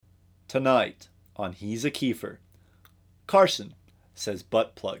Tonight on He's a Kiefer, Carson says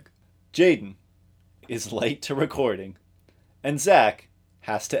butt plug. Jaden is late to recording. And Zach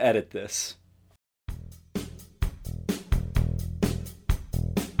has to edit this.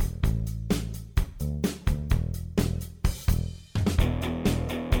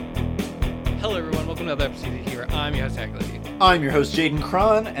 Hello everyone, welcome to another episode of Here. I'm your host, Zach Levy. I'm your host, Jaden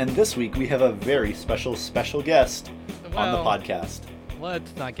Cron, and this week we have a very special guest on the podcast.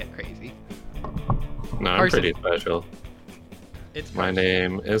 Let's not get crazy. No, I'm Carson. pretty special. It's My Carson.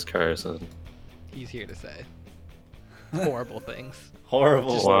 name is Carson. He's here to say horrible things.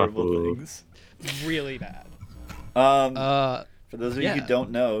 Horrible Wahoo. things. Really bad. For those of you who don't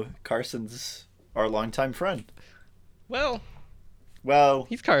know, Carson's our longtime friend. Well, Well,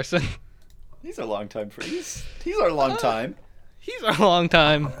 he's Carson. he's our longtime friend. He's our long time. He's our long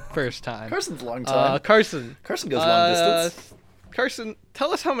time, first time. Carson's long time. Carson. Carson goes long distance. Carson,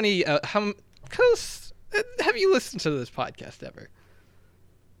 tell us how many, have you listened to this podcast ever?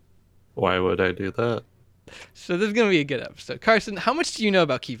 Why would I do that? So this is going to be a good episode. Carson, how much do you know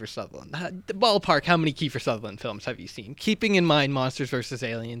about Kiefer Sutherland? Ballpark, how many Kiefer Sutherland films have you seen? Keeping in mind Monsters vs.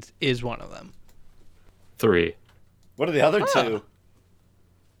 Aliens is one of them. 3. What are the other two?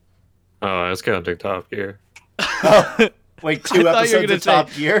 Oh, I was counting Top Gear. Wait, I two thought you were episodes gonna of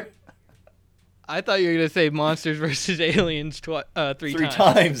Top Gear? I thought you were going to say Monsters vs. Aliens three Three times.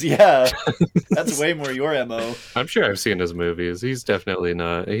 times, yeah. That's way more your MO. I'm sure I've seen his movies. He's definitely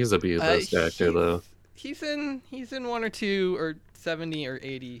not. He's a B-list actor, though. He's in one or two or 70 or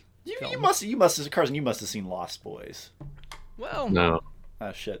 80 You films. must have, Carson, you must have seen Lost Boys. Well, No.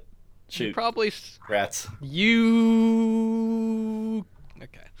 Ah, shit. you Shoot. probably Rats.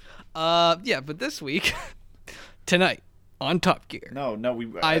 okay. Yeah, but this week, tonight on Top Gear. No,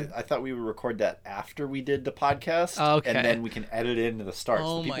 I thought we would record that after we did the podcast. Okay. And then we can edit it into the start.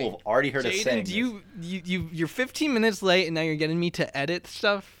 Oh so my- people have already heard us saying Jaden, this. you're 15 minutes late, and now you're getting me to edit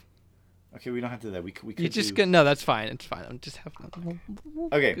stuff. Okay, we don't have to do that. We could You just do... gonna no, that's fine. It's fine. I'm just having.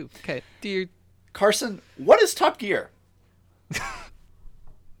 Okay. Okay, dear. Carson, what is Top Gear?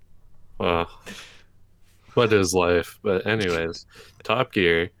 Well, what is life? But anyways, Top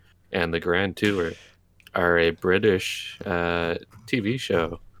Gear and the Grand Tour are a British TV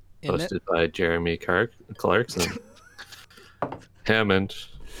show In it? hosted by Jeremy Clarkson,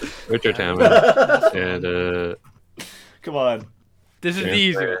 Richard Hammond, and Come on. This is the James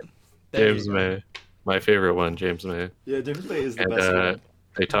easy May. one. There James you go. May. My favorite one, James May. Yeah, James May is the And best one.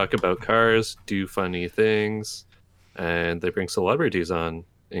 they talk about cars, do funny things, and they bring celebrities on,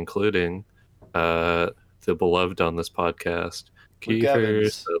 including the beloved on this podcast, Luke Kiefer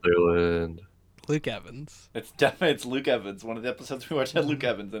Evans. Sutherland. Luke Evans. It's Luke Evans. One of the episodes we watched had Luke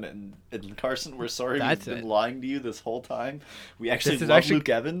Evans in it. And Carson, we're sorry That's we've been it. lying to you this whole time. We actually This is love actually- Luke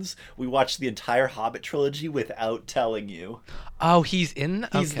Evans. We watched the entire Hobbit trilogy without telling you. Oh, he's in.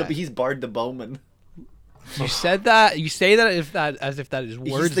 Okay. He's Bard the Bowman. You said that. You say that as if that is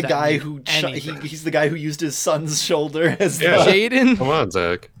words. He's the that guy mean who anything. he's the guy who used his son's shoulder as Yeah. the... Jaden. Come on,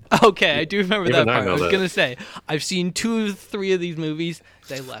 Zach. Okay, I do remember Even that I part. know I was that. gonna say I've seen 2 or 3 of these movies.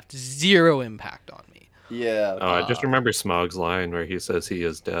 They left zero impact on me. Yeah. Oh, I just remember Smog's line where he says he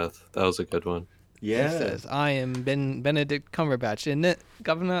is death. That was a good one. Yeah. He says, "I am Benedict Cumberbatch, isn't it,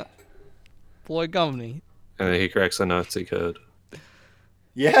 Governor Floyd Governor?" And then he corrects the Nazi code.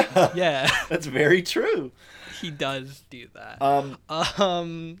 Yeah. Yeah, That's very true. he does do that.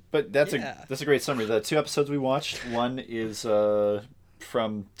 But that's Yeah. a great summary. The 2 episodes we watched, one is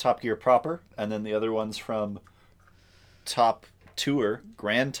from Top Gear proper, and then the other one's from Top Tour,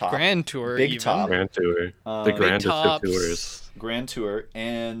 Grand Top, Grand Tour, Big even. Top, Grand Tour. The Big grandest of Tops. tours. Grand Tour,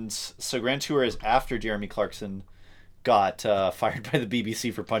 and so Grand Tour is after Jeremy Clarkson got fired by the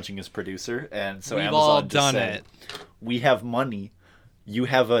BBC for punching his producer, and so We've Amazon all just done said, it. "We have money, you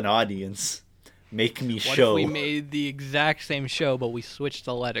have an audience, make me What show." if we made the exact same show, but we switched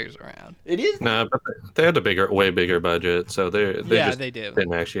the letters around? It is. Nah, but they had a way bigger budget, so they Yeah, just they do.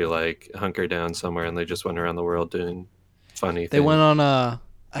 didn't actually like hunker down somewhere, and they just went around the world doing funny They things. went on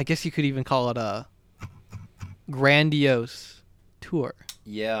I guess you could even call it a grandiose tour,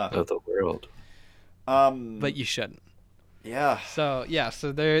 Yeah. of the world. but you shouldn't. Yeah. So yeah,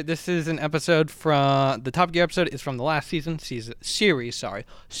 so this is an episode from the Top Gear episode is from the last series. The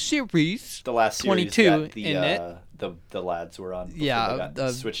last series 22 that the in it. the lads were on. before Yeah, they got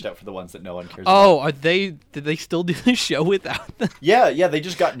the- switched out for the ones that no one cares Oh, about. did they still do the show without them? Yeah, they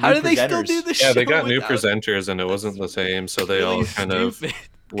just got new How did they presenters. still do the show? Yeah, they got new without presenters, and it wasn't the same, so they really all kind of stupid?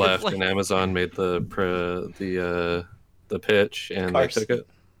 'Cause, left, like, and Amazon made the pitch, and they Carson. took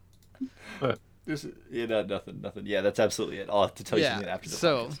it. Nothing. Yeah, that's absolutely it. I'll have to tell you Yeah, something after the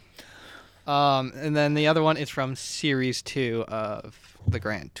so podcast. And then the other one is from series 2 of the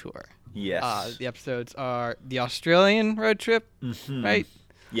Grand Tour. Yes. The episodes are the Australian road trip, right?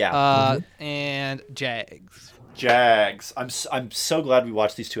 Yeah. And Jags. Jags. I'm so glad we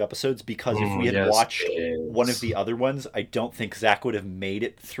watched these 2 episodes because if we had watched one of the other ones, I don't think Zach would have made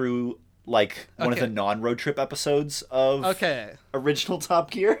it through like one of the non-road trip episodes of original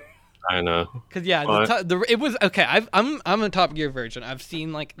Top Gear. I know. Cause it was okay. I'm a Top Gear virgin. I've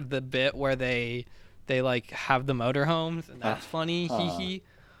seen like the bit where they like have the motorhomes and that's funny. Hee hee.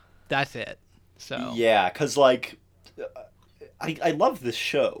 That's it. So yeah, cause like I love this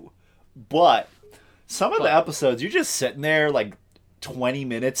show, but some of the episodes you're just sitting there like 20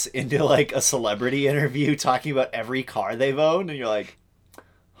 minutes into like a celebrity interview talking about every car they've owned, and you're like,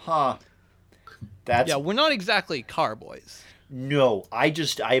 huh. That's we're not exactly car boys. No, I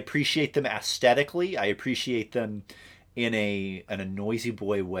appreciate them aesthetically. I appreciate them in a noisy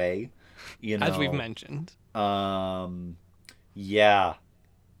boy way, you know. As we've mentioned. Yeah.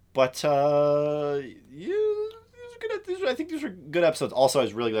 But I think these were good episodes. Also, I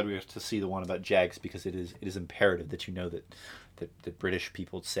was really glad we got to see the one about Jags because it is imperative that you know that British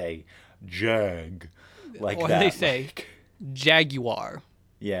people say Jag like or that. Or they say Jaguar.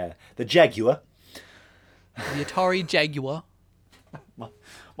 Yeah, the Jaguar. The Atari Jaguar.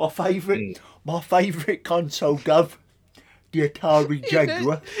 My favourite console, Gov. The Atari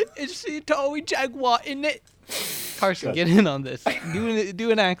Jaguar. It's the Atari Jaguar, isn't it? Carson, get in on this.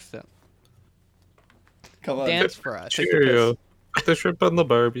 Do an accent. Come on. Dance for us. Cheerio. Put the shrimp on the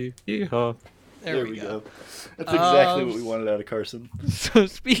Barbie. Yeehaw. There we go. That's exactly what we wanted out of Carson. So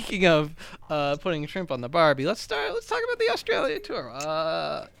speaking of putting shrimp on the Barbie, let's talk about the Australia tour.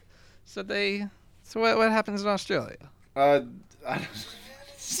 So what happens in Australia?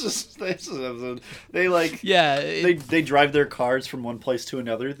 This episode. They like they drive their cars from one place to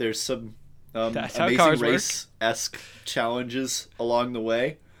another. There's some Amazing Race-esque challenges along the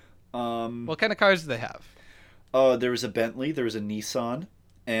way. What kind of cars do they have? There was a Bentley, there was a Nissan,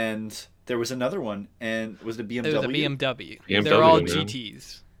 and there was another one. And was it a BMW? It was a BMW. BMW, they're all man.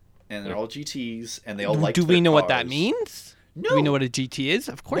 GTs. And they're all GTs, and they all like. Do we know cars. what that means? No. Do we know what a GT is?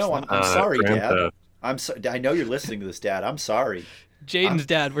 Of course no, not. I'm sorry, Grandpa. Dad. I know you're listening to this, Dad. I'm sorry. Jaden's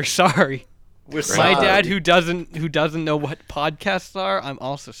dad, we're sorry. We're My sorry. dad, who doesn't know what podcasts are, I'm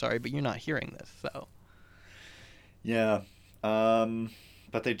also sorry, but you're not hearing this, so. Yeah.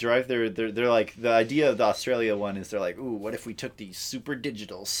 But they drive they're like, the idea of the Australia one is they're like, ooh, what if we took these super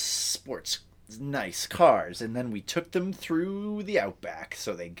digital sports nice cars and then we took them through the outback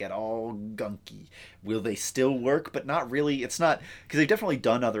so they get all gunky. Will they still work? But not really. It's not, because they've definitely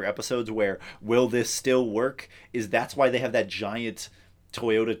done other episodes where will this still work? That's why they have that giant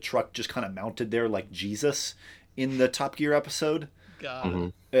Toyota truck just kind of mounted there like Jesus in the Top Gear episode.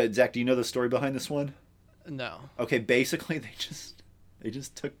 God. Zach, do you know the story behind this one? No. Okay, basically they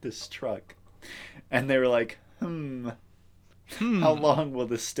just took this truck and they were like, how long will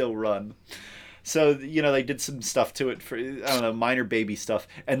this still run? So, they did some stuff to it for, I don't know, minor baby stuff.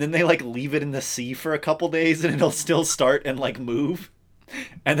 And then they like leave it in the sea for a couple days and it'll still start and like move.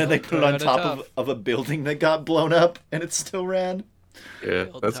 And then they put it on top of a building that got blown up and it still ran. Yeah,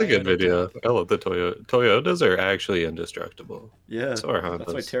 that's a good video. I love the Toyota. Toyotas are actually indestructible. Yeah, so are Hondas.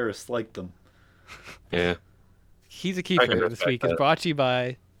 That's why terrorists like them. Yeah. He's a Kiefer this week is brought to you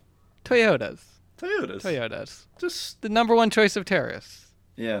by Toyotas. Toyotas. Just the number one choice of terrorists.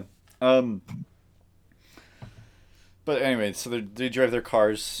 Yeah. But anyway, so they drive their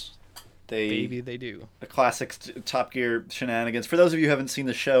cars. They do. The classic Top Gear shenanigans. For those of you who haven't seen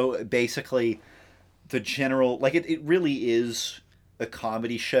the show, basically the general, like it really is a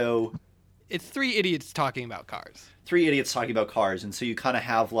comedy show. It's 3 idiots talking about cars. 3 idiots talking about cars, and so you kind of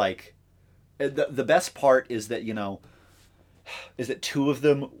have like the best part is that is that 2 of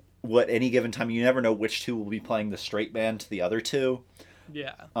them at any given time you never know which 2 will be playing the straight man to the other 2.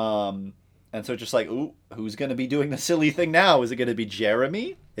 Yeah. And so it's just like, ooh, who's going to be doing the silly thing now? Is it going to be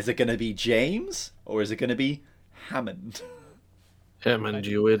Jeremy? Is it going to be James? Or is it going to be Hammond? Hammond,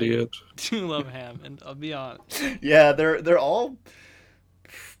 you idiot. Do love Hammond, I'll be honest. Yeah, they're all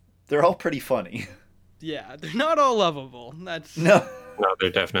pretty funny. Yeah, they're not all lovable. No, they're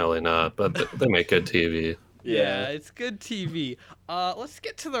definitely not, but they make good TV. Yeah, it's good TV. Let's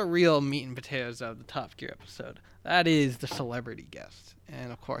get to the real meat and potatoes of the Top Gear episode. That is the celebrity guest.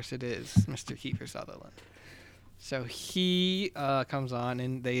 And, of course, it is Mr. Kiefer Sutherland. So he comes on,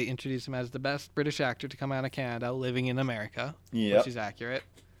 and they introduce him as the best British actor to come out of Canada living in America, which is accurate.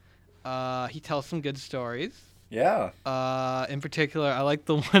 He tells some good stories. Yeah. In particular, I like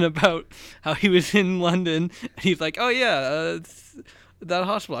the one about how he was in London, and he's like, oh, yeah, that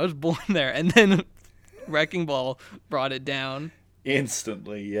hospital. I was born there, and then Wrecking Ball brought it down.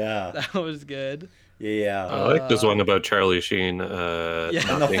 Instantly, yeah. That was good. Yeah. I like this one about Charlie Sheen Yeah. not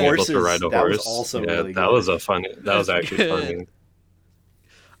And the being able to horses, ride a that was horse. also yeah, really that good. was a funny. That was That's actually good.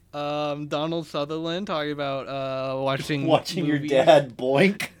 funny. Donald Sutherland talking about watching Watching your movies dad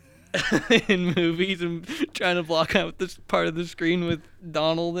boink. in movies and trying to block out this part of the screen with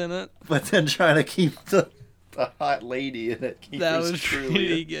Donald in it. But then trying to keep the hot lady in it. That Keeper's was Truly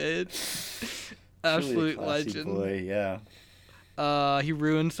pretty a- good. truly a Absolute classy legend. boy, yeah. He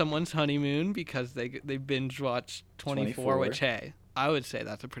ruined someone's honeymoon because they binge watched 24, 24. which hey, I would say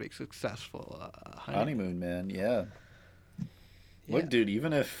that's a pretty successful honeymoon. Honeymoon, man, yeah. Yeah. Look, dude,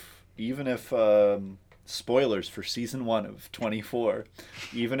 even if spoilers for season 1 of 24,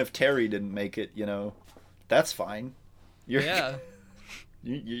 even if Terry didn't make it, that's fine. Yeah.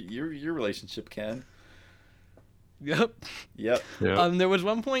 Your relationship can. Yep. Yeah. There was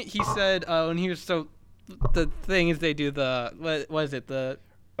one point he said when he was the thing is they do the what was it the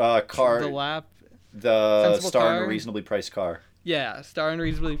Car, the lap the Sensible star in car? a reasonably priced car. yeah star and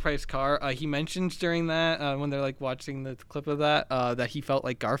reasonably priced car. He mentions during that when they're like watching the clip of that that he felt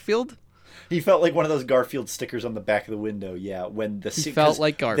like Garfield. He felt like one of those Garfield stickers on the back of the window. Yeah, when He felt 'cause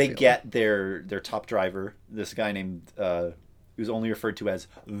like Garfield. They get their top driver, this guy named who's only referred to as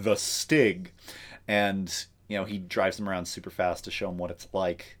the Stig, and he drives them around super fast to show them what it's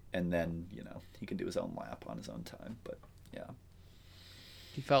like, and then he can do his own lap on his own time. But yeah,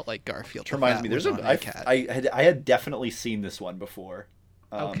 He felt like Garfield. which reminds me, there's I had definitely seen this one before.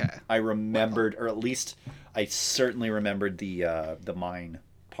 Okay. I remembered, or at least I certainly remembered the mine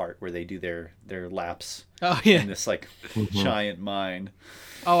part where they do their laps Oh yeah. in this like giant mine.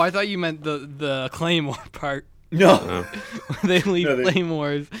 Oh, I thought you meant the Claymore part. No, Where they leave No, they-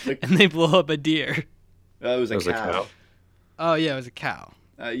 claymores and they blow up a deer. it was That was a cow. Oh yeah, it was a cow.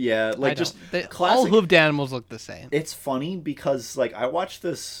 Yeah, I like don't- just all classic. hoofed animals look the same. It's funny because like I watched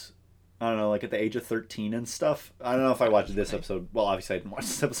this, I don't know, like at the age of 13 and stuff. I don't know if I watched this episode. Well, obviously I didn't watch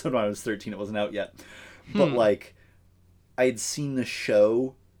this episode when I was 13. It wasn't out yet. But like I had seen the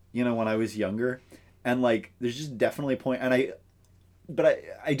show, when I was younger, and like there's just definitely a point, and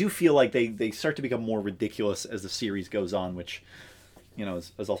I do feel like they start to become more ridiculous as the series goes on, which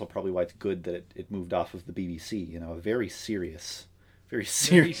is also probably why it's good that it moved off of the BBC. A very serious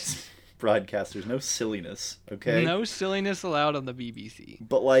broadcast. There's no silliness, okay? No silliness allowed on the BBC.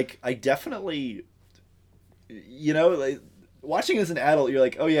 But like I definitely, like, watching as an adult, you're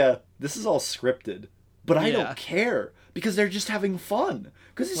like, oh yeah, this is all scripted, but I Yeah. don't care because they're just having fun.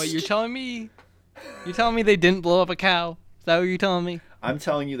 Because What you're telling me? You're telling me they didn't blow up a cow? Is that what you're telling me? I'm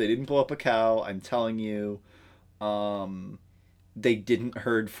telling you, they didn't blow up a cow. I'm telling you, they didn't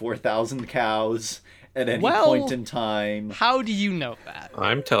herd 4,000 cows at any Well- point in time. How do you know that?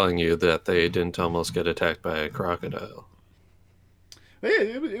 I'm telling you that they didn't almost get attacked by a crocodile. But yeah,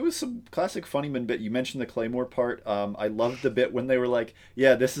 it was some classic Funnyman bit. You mentioned the Claymore part. I loved the bit when they were like,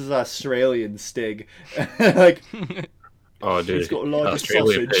 "Yeah, this is Australian Stig," like Oh, dude, He's got a larger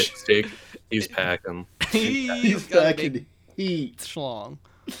Australian sausage. steak. He's packing. he's got a back big in heat. schlong.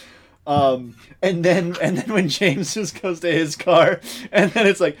 And then when James just goes to his car, and then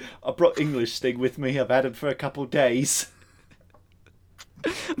it's like, I brought English Stig with me. I've had it for a couple days.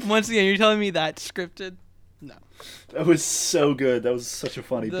 Once again, you're telling me that's scripted? No. That was so good. That was such a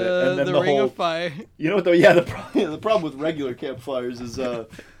funny bit. And then The the Ring whole, of Fire. you know what though? Yeah, the problem with regular campfires is,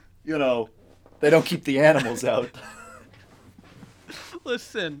 they don't keep the animals out.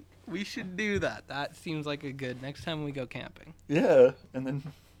 Listen, we should do that. That seems like a good next time we go camping. Yeah, and then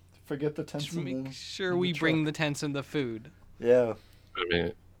forget the tents. Just in make the- sure in we the bring truck. the tents and the food. Yeah, I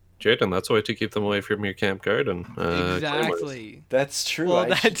mean, Jaden, that's a way to keep them away from your camp garden. Claymores. Exactly. that's true. Well,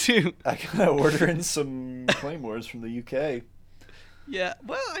 that too. I gotta order in some claymores from the UK. Yeah.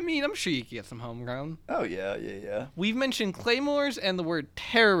 Well, I mean, I'm sure you can get some homegrown. Oh yeah. We've mentioned claymores and the word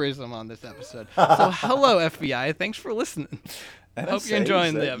terrorism on this episode. So, hello, FBI. Thanks for listening. NSA, Hope you're enjoying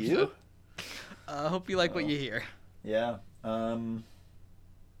is the that episode. you? Hope you like what you hear. Yeah.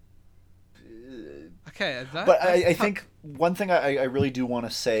 Okay. Is that, But that's I think one thing I really do want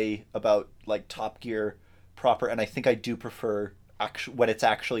to say about like Top Gear proper, and I think I do prefer when it's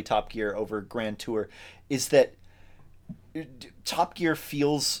actually Top Gear over Grand Tour, is that Top Gear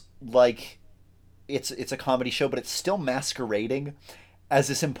feels like it's a comedy show, but it's still masquerading as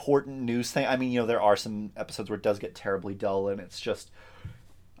this important news thing. I mean, there are some episodes where it does get terribly dull, and it's just,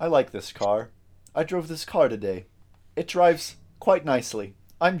 I like this car. I drove this car today. It drives quite nicely.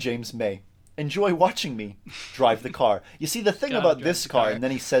 I'm James May. Enjoy watching me drive the car. You see, the thing God, about drive this the car, car. and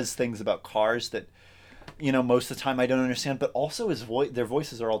then he says things about cars that, most of the time I don't understand, but also their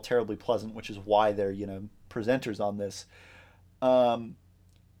voices are all terribly pleasant, which is why they're, presenters on this.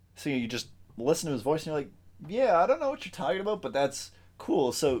 So you just listen to his voice and you're like, yeah, I don't know what you're talking about, but that's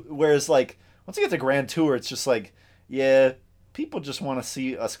cool. So whereas like once you get to Grand Tour, it's just like, yeah, people just want to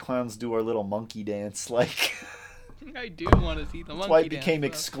see us clowns do our little monkey dance. Like, I do want to see the monkey that's why it dance, became though.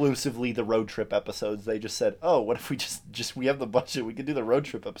 exclusively the road trip episodes. They just said, oh, what if we just we have the budget, we could do the road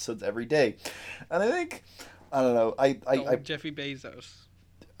trip episodes every day. And I think, I don't know, I Jeffy Bezos.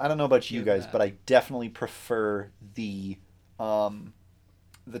 I don't know about you Give guys, that. but I definitely prefer the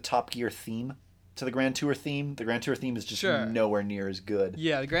Top Gear theme to the Grand Tour theme. The Grand Tour theme is just Sure. nowhere near as good.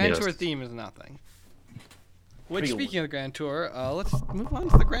 Yeah, the Grand Yes. Tour theme is nothing. Which, Pretty- speaking of the Grand Tour, let's move on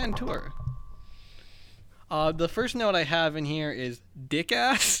to the Grand Tour. The first note I have in here is Dick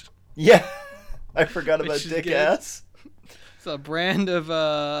Ass. Yeah, I forgot about Which is Dick good. Ass. It's a brand of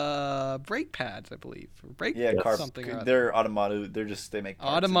brake pads, I believe. Or brake Yeah, Yes. car. something or other. They're automotive. They make parts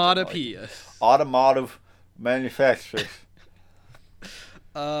in Automata general. Pius. Automotive manufacturers.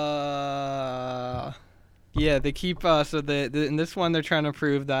 Yeah, they keep in this one they're trying to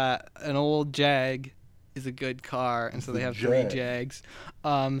prove that an old Jag is a good car, and so they have three Jag. Jags.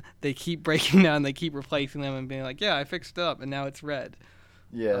 They keep breaking down, they keep replacing them, and being like, "Yeah, I fixed it up, and now it's red."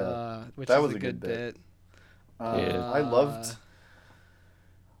 Yeah, Which that is was a a good good bit. bit. I loved.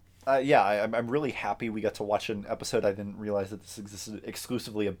 I'm really happy we got to watch an episode. I didn't realize that this existed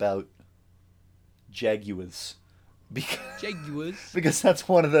exclusively about Jaguars, Jaguars. because that's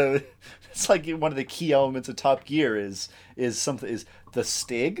one of the. It's like one of the key elements of Top Gear is the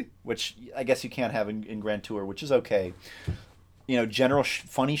Stig, which I guess you can't have in Grand Tour, which is okay. General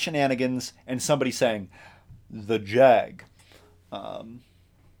funny shenanigans and somebody saying the Jag,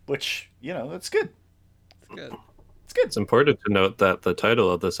 which that's good. It's good. It's good. It's important to note that the title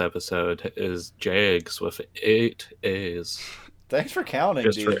of this episode is Jags with 8 A's. Thanks for counting,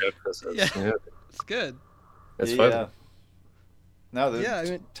 Just for dude. emphasis. Yeah. Yeah. It's good. It's Yeah. fun. No, the Yeah, I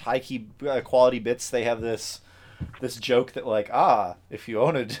mean- high key quality bits. They have this joke that like, if you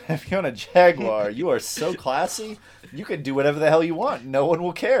own a Jaguar, you are so classy. You can do whatever the hell you want. No one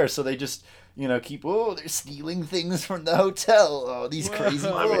will care. So they just keep. Oh, they're stealing things from the hotel. Oh, these crazy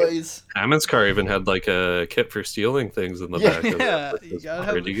Whoa. boys. Hammond's car even had like a kit for stealing things in the Yeah. back of Yeah, it, which you is gotta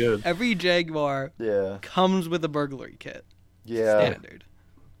have- pretty good. Every Jaguar Yeah. comes with a burglary kit. Yeah. Standard.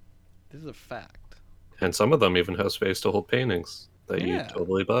 This is a fact. And some of them even have space to hold paintings that Yeah. you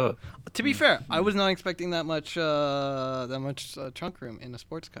totally bought. To be fair, I was not expecting that much trunk room in a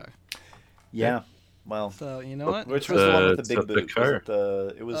sports car. Yeah. Well, So you know what? which was the one with the It's big the boot? car.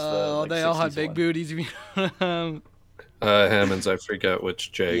 It was the. Oh, like, they all had 60s big one. booties. Hammond's, I forget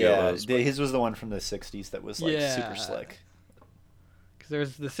which Jag Yeah, it was. his was the one from the '60s that was like Yeah. super slick. Because there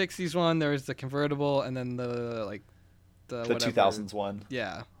was the '60s one, there was the convertible, and then the The whatever. 2000s one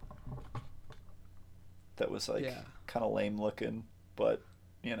Yeah, that was like yeah. kind of lame looking, but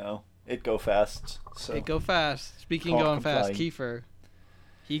it go fast. So They go fast. Speaking Can't going fast, complain. Kiefer,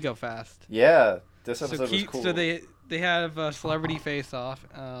 he go fast. yeah, this So, episode was cool. so they have a celebrity face off.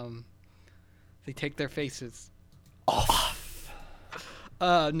 They take their faces. off.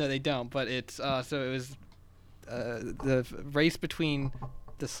 No, they don't. But it's so it was the race between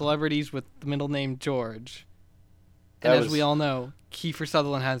the celebrities with the middle name George, and That as was- we all know, Kiefer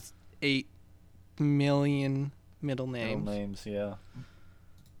Sutherland has 8 million middle Middle names. names, yeah.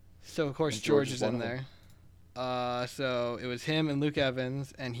 So of course And George is one in of them. there. So it was him and Luke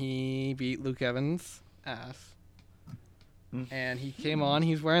Evans, and he beat Luke Evans' ass. Mm. And he came on.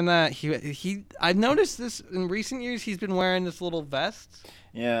 He's wearing that. I've noticed this in recent years. He's been wearing this little vest.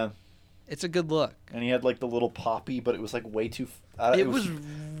 Yeah, It's a good look. and he had like the little poppy, but it was like way too. It was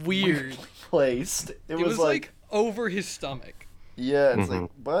weird. weirdly placed. It was like over his stomach. yeah, it's Mhm.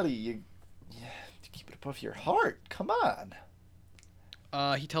 like, buddy, you keep it above your heart. Come on.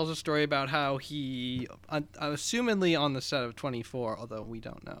 He tells a story about how he, assumedly on the set of 24, although we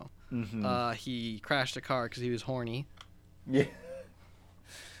don't know, Mm-hmm. he crashed a car because he was horny. Yeah.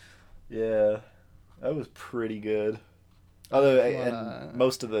 Yeah, that was pretty good. Although, and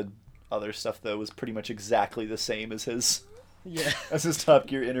most of the other stuff though was pretty much exactly the same as his Yeah. Top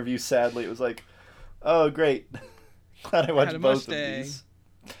Gear interview. Sadly, it was like, oh great, glad I watched a both of Mustang. these.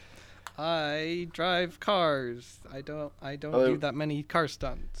 I drive cars. I don't do that many car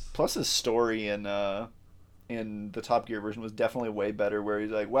stunts. Plus, his story in the Top Gear version was definitely way better. Where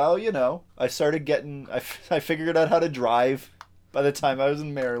he's like, well, I started getting, I figured out how to drive by the time I was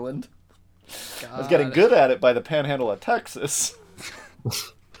in Maryland. I was getting God. good at it by the Panhandle of Texas.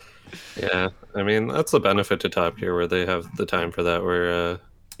 Yeah, I mean that's the benefit to Top Gear, where they have the time for that. Where in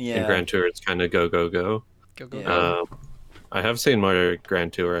Yeah. Grand Tour it's kind of go go go. Go. Yeah. I have seen more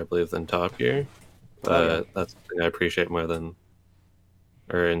Grand Tour, I believe, than Top Gear. But that's something I appreciate more than,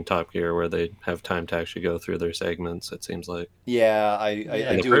 or in Top Gear, where they have time to actually go through their segments. It seems like Yeah, I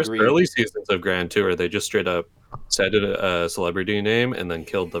in the do first agree. early seasons of Grand Tour, they just straight up said a celebrity name and then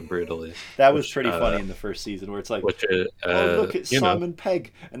killed them brutally. That was pretty funny in the first season, where it's like, Which oh, look, it's Simon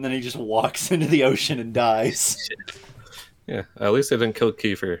Pegg, and then he just walks into the ocean and dies. Yeah, at least they didn't kill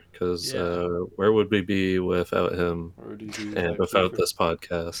Kiefer, because where would we be without him and without this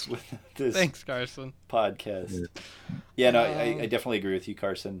podcast? Thanks, Carson. Podcast. Yeah, no, I definitely agree with you,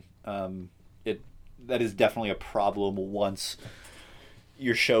 Carson. That is definitely a problem once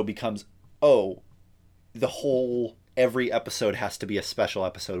your show becomes, every episode has to be a special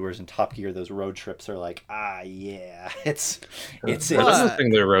episode, whereas in Top Gear, those road trips are like, it's I don't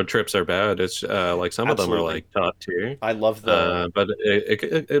think their road trips are bad. It's like some of them are like top tier. I love but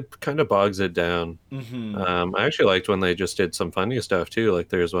it kind of bogs it down. Mm-hmm. I actually liked when they just did some funny stuff too. Like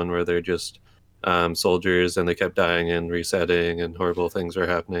there's one where they're just soldiers and they kept dying and resetting and horrible things were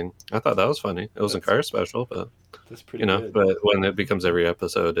happening. I thought that was funny. It wasn't car special, but that's pretty good. But when it becomes every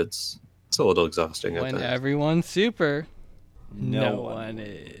episode, it's a little exhausting. When everyone's super, no one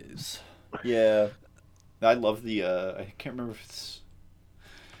is. Yeah, I love the. I can't remember if it's.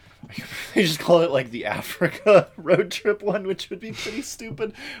 They just call it like the Africa road trip one, which would be pretty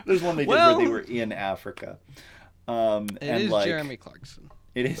stupid. There's one they did where they were in Africa. It is Jeremy Clarkson.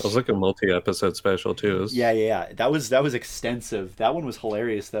 It is. It was like a multi-episode special too. Yeah. That was extensive. That one was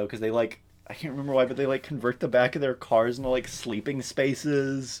hilarious though, because they I can't remember why, but they convert the back of their cars into sleeping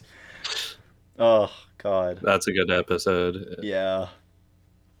spaces. Oh God. That's a good episode. Yeah.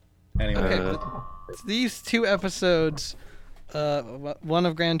 Anyway, okay, these two episodes, one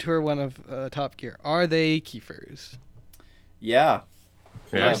of Grand Tour, one of Top Gear, are they Kiefers? Yeah.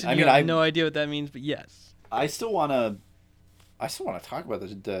 I mean, I have no idea what that means, but yes. I still want to talk about this.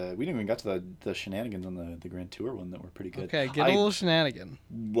 We didn't even get to the shenanigans on the Grand Tour one that were pretty good. Okay, get a little shenanigan.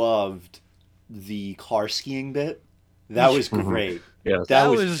 Loved the car skiing bit. That was great. Yeah, that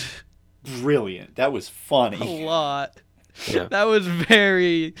was brilliant. That was funny. A lot. Yeah. That was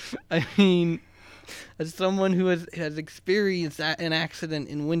very. I mean, as someone who has experienced an accident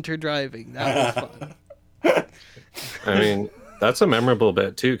in winter driving, that was fun. I mean, that's a memorable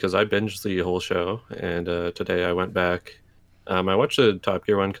bit too, because I binged the whole show, and today I went back. I watched the Top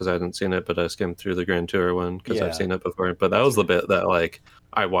Gear one because I hadn't seen it, but I skimmed through the Grand Tour one because I've seen it before. But that was the bit that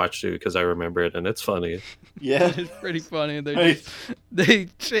I watched it because I remember it, and it's funny. Yeah, it's pretty funny. They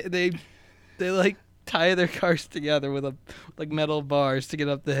tie their cars together with metal bars to get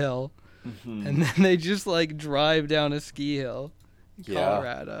up the hill, and then they just drive down a ski hill in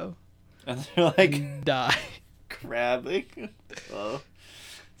Colorado, and they're and die crabbing. Oh,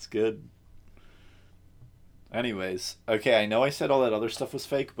 it's good. Anyways, okay, I know I said all that other stuff was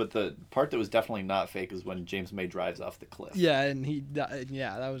fake, but the part that was definitely not fake is when James May drives off the cliff. Yeah, and he died.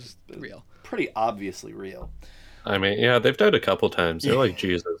 Yeah, that was real. Pretty obviously real. I mean, yeah, they've died a couple times. They're like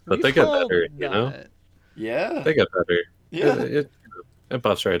Jesus, but they get better, you know? Yeah. They get better. Yeah. It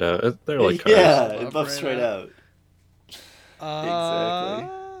buffs right out. They're like cars. Yeah, it buffs right out. Exactly.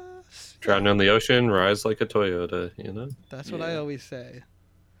 Drown in the ocean, rise like a Toyota, you know? That's what I always say.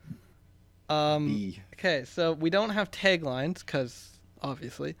 Okay, so we don't have taglines, because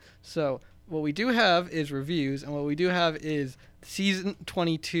obviously. So what we do have is reviews, and what we do have is season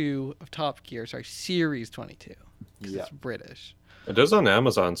 22 of Top Gear. Sorry, series 22. Yeah. It's British. It is on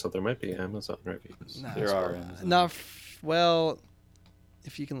Amazon, so there might be Amazon reviews. No, there are. Well,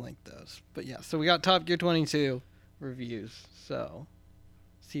 if you can link those. But yeah, so we got Top Gear 22 reviews. So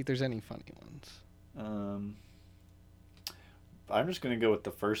see if there's any funny ones. I'm just going to go with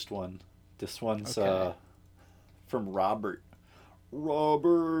the first one. This one's from Robert.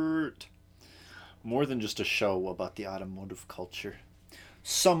 More than just a show about the automotive culture.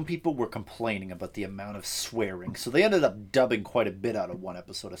 Some people were complaining about the amount of swearing, so they ended up dubbing quite a bit out of one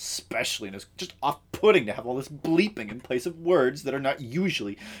episode, especially, and it's just off-putting to have all this bleeping in place of words that are not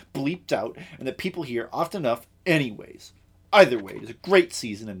usually bleeped out and that people hear often enough anyways. Either way, it is a great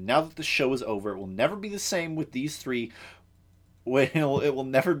season, and now that the show is over, it will never be the same with these three. It will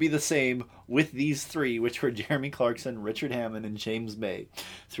never be the same with these three, which were Jeremy Clarkson, Richard Hammond, and James May.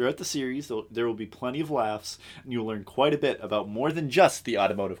 Throughout the series, there will be plenty of laughs, and you'll learn quite a bit about more than just the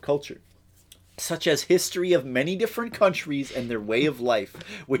automotive culture, such as history of many different countries and their way of life,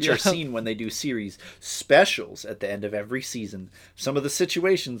 which are seen when they do series specials at the end of every season. Some of the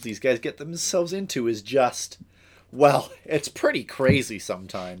situations these guys get themselves into is just... well, it's pretty crazy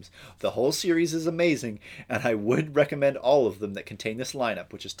sometimes. The whole series is amazing, and I would recommend all of them that contain this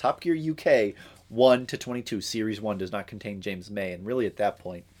lineup, which is Top Gear UK, 1 to 22. Series 1 does not contain James May, and really at that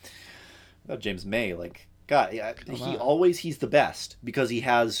point, without James May, like God, yeah, he's the best because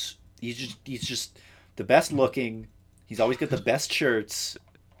he's just the best looking. He's always got the best shirts.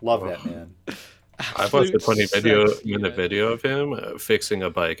 Love that man. I've watched a 20-minute video of him fixing a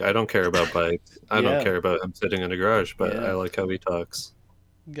bike. I don't care about bikes. I don't care about him sitting in a garage, but I like how he talks.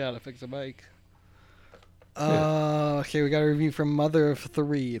 Gotta fix a bike. Okay, we got a review from Mother of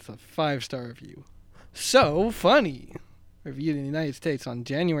Three. It's a 5-star review. So funny. Reviewed in the United States on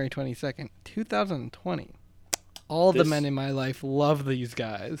January 22nd, 2020. All the men in my life love these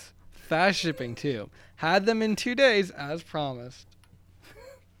guys. Fast shipping, too. Had them in 2 days, as promised.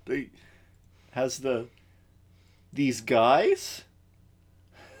 These guys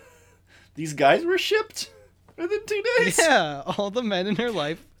were shipped within 2 days? Yeah, all the men in her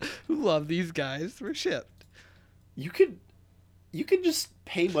life who love these guys were shipped. You could just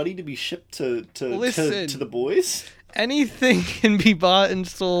pay money to be shipped to the boys? Anything can be bought and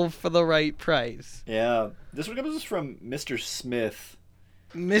sold for the right price. Yeah. This one comes from Mr. Smith.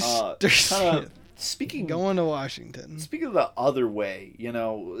 Mr. Smith. Going to Washington. Speaking of the other way,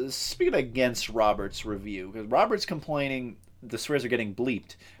 speaking against Robert's review, because Robert's complaining the swears are getting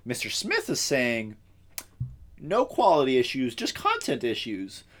bleeped. Mr. Smith is saying, no quality issues, just content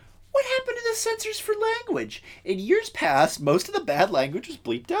issues. What happened to the censors for language? In years past, most of the bad language was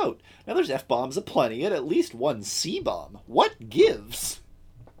bleeped out. Now there's F-bombs aplenty and at least one C-bomb. What gives?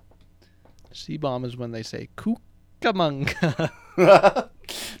 C-bomb is when they say Cucamonga.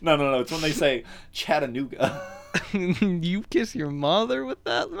 No. It's when they say Chattanooga. You kiss your mother with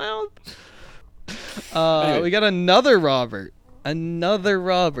that mouth? Anyway. We got another Robert.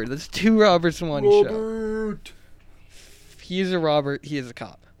 That's 2 Roberts in one show. He's a Robert. He is a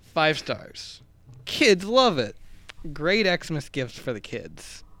cop. 5 stars. Kids love it. Great Xmas gifts for the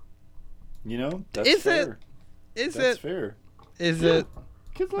kids. That's fair. That's fair. Is it?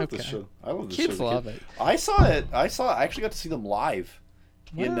 Kids love this show. I love this show. Kids love it. I saw it. I actually got to see them live.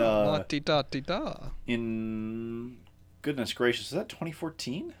 In goodness gracious, is that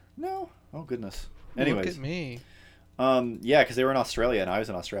 2014? No. Oh goodness. Anyways. Look at me. Yeah, because they were in Australia and I was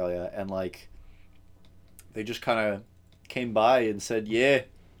in Australia, and like, they just kind of came by and said, "Yeah,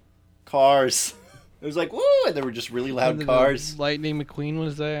 cars." It was like, "Woo!" And there were just really loud cars. Lightning McQueen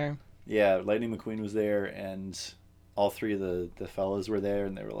was there. Yeah, Lightning McQueen was there, and all 3 of the fellas were there,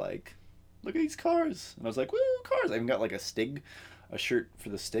 and they were like, "Look at these cars!" And I was like, "Woo, cars!" I even got like a shirt for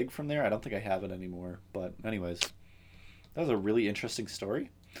the Stig from there. I don't think I have it anymore, but anyways, that was a really interesting story.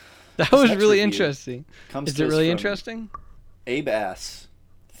 That was really interesting. Is it really interesting? Abe Ass,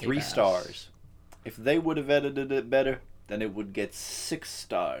 3 stars. If they would have edited it better, then it would get 6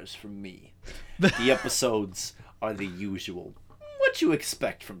 stars from me. The episodes are the usual. What you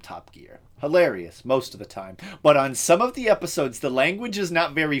expect from Top Gear. Hilarious most of the time. But on some of the episodes, the language is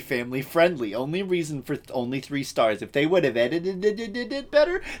not very family friendly. Only reason for only 3 stars. If they would have edited it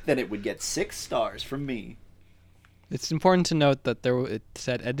better, then it would get 6 stars from me. It's important to note that it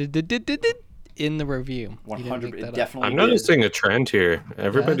said edited in the review. 100%. Definitely. I'm noticing a trend here.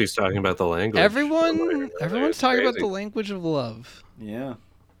 Everybody's talking about the language. Everyone's talking about the language of love. Yeah.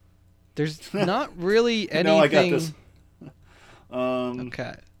 There's not really anything. No, I got this.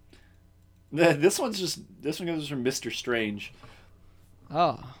 Okay. This one comes from Mr. Strange.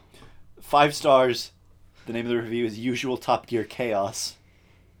 Oh. 5 stars. The name of the review is Usual Top Gear Chaos.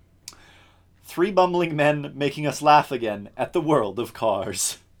 3 bumbling men making us laugh again at the world of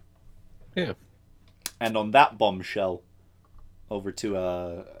cars. Yeah. And on that bombshell, over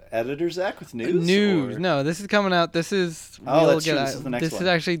to editor Zach with news. No, this is coming out. This is. That's true. This is the next one. This is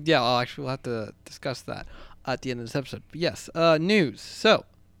actually. Yeah, we'll have to discuss that at the end of this episode. But yes, news. So,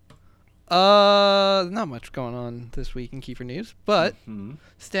 not much going on this week in Kiefer News, but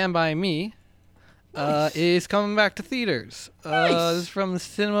Stand By Me is coming back to theaters. This is from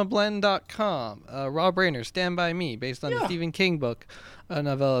cinemablend.com. Rob Reiner, Stand By Me, based on the Stephen King book,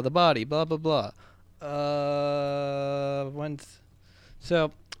 novella The Body, blah, blah, blah.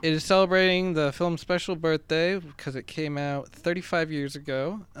 So it is celebrating the film's special birthday because it came out 35 years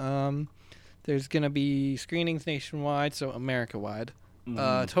ago. There's going to be screenings nationwide, so America-wide.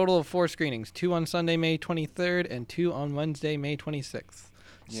 Total of 4 screenings, 2 on Sunday, May 23rd, and 2 on Wednesday, May 26th.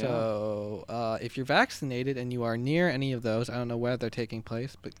 Yeah. So if you're vaccinated and you are near any of those, I don't know where they're taking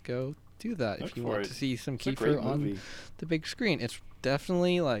place, but go do that if you want to see some Kiefer on the big screen. It's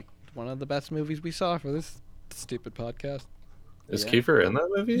definitely like one of the best movies we saw for this stupid podcast. Is Kiefer in that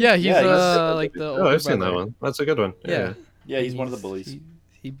movie? Yeah, he's like the older I've seen that one. That's a good one. Yeah, he's one of the bullies.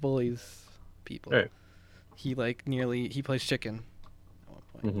 He bullies people. Right. He plays chicken at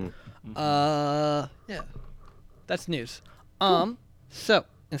one point. Mm-hmm. Yeah, that's news. So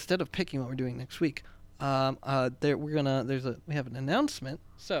instead of picking what we're doing next week, we have an announcement.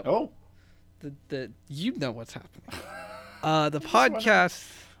 So you know what's happening. The podcast.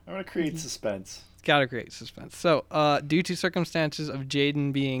 I want to create suspense. Gotta create suspense. So, due to circumstances of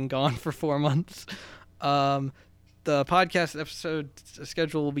Jaden being gone for 4 months, the podcast episode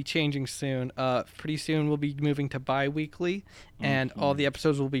schedule will be changing soon. Pretty soon we'll be moving to bi-weekly, and all the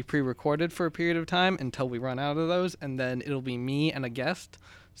episodes will be pre-recorded for a period of time until we run out of those, and then it'll be me and a guest.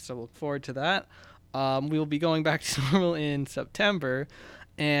 So look forward to that. We will be going back to normal in September.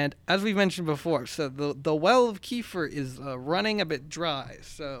 And as we've mentioned before, so the well of Kiefer is running a bit dry.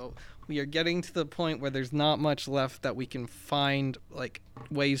 So we are getting to the point where there's not much left that we can find like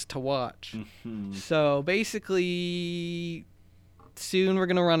ways to watch. Mm-hmm. So basically, soon we're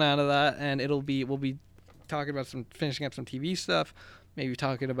gonna run out of that, and we'll be talking about finishing up some TV stuff, maybe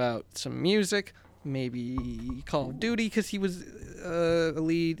talking about some music, maybe Call of Duty because he was a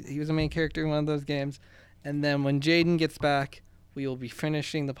lead, he was a main character in one of those games, and then when Jaden gets back, we will be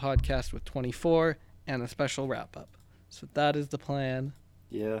finishing the podcast with 24 and a special wrap up. So that is the plan.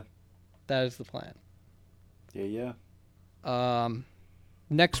 Yeah. That is the plan. Yeah.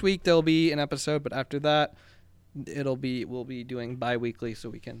 Next week there'll be an episode, but after that, we'll be doing bi-weekly so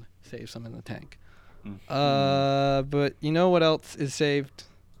we can save some in the tank. Mm-hmm. But you know what else is saved?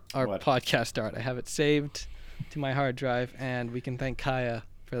 Our What? podcast art. I have it saved to my hard drive, and we can thank Kaya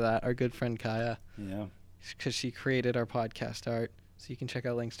for that. Our good friend Kaya. Yeah. Because she created our podcast art. So you can check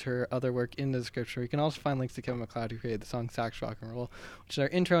out links to her other work in the description. You can also find links to Kevin MacLeod, who created the song Sax Rock and Roll, which is our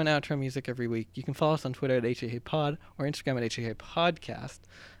intro and outro music every week. You can follow us on Twitter at HAHeyPod or Instagram at HAHeyPodcast.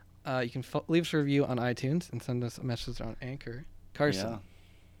 You can leave us a review on iTunes and send us a message on Anchor. Carson,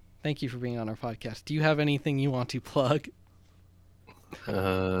 thank you for being on our podcast. Do you have anything you want to plug?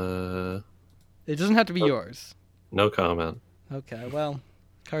 It doesn't have to be yours. No comment. Okay, well,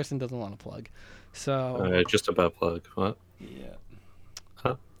 Carson doesn't want to plug. So Just a butt plug. What? Yeah.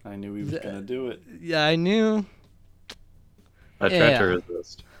 Huh? I knew he was going to do it. Yeah, I knew. I tried to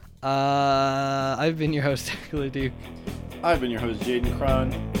resist. I've been your host, Eric Duke. I've been your host, Jaden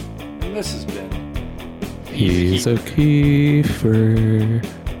Cron, and this has been... He's a Kiefer.